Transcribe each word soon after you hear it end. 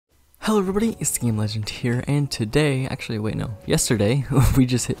Hello everybody, it's the Game Legend here, and today, yesterday, we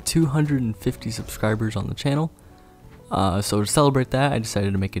just hit 250 subscribers on the channel. So to celebrate that, I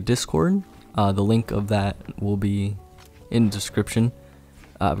decided to make a Discord. The link of that will be in the description,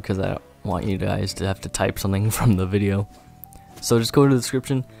 because I don't want you guys to have to type something from the video. So just go to the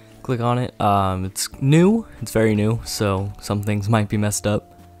description, click on it. It's new, it's very new, so some things might be messed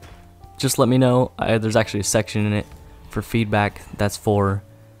up. Just let me know. There's actually a section in it for feedback that's for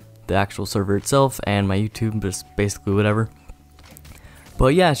the actual server itself and my YouTube, just basically whatever.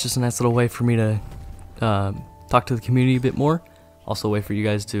 But yeah, it's just a nice little way for me to talk to the community a bit more. Also a way for you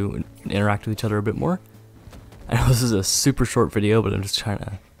guys to interact with each other a bit more. I know this is a super short video, but I'm just trying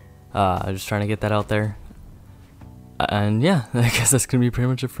to get that out there. And yeah, I guess that's gonna be pretty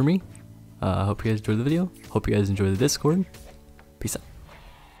much it for me. I hope you guys enjoyed the video. Hope you guys enjoy the Discord. Peace out.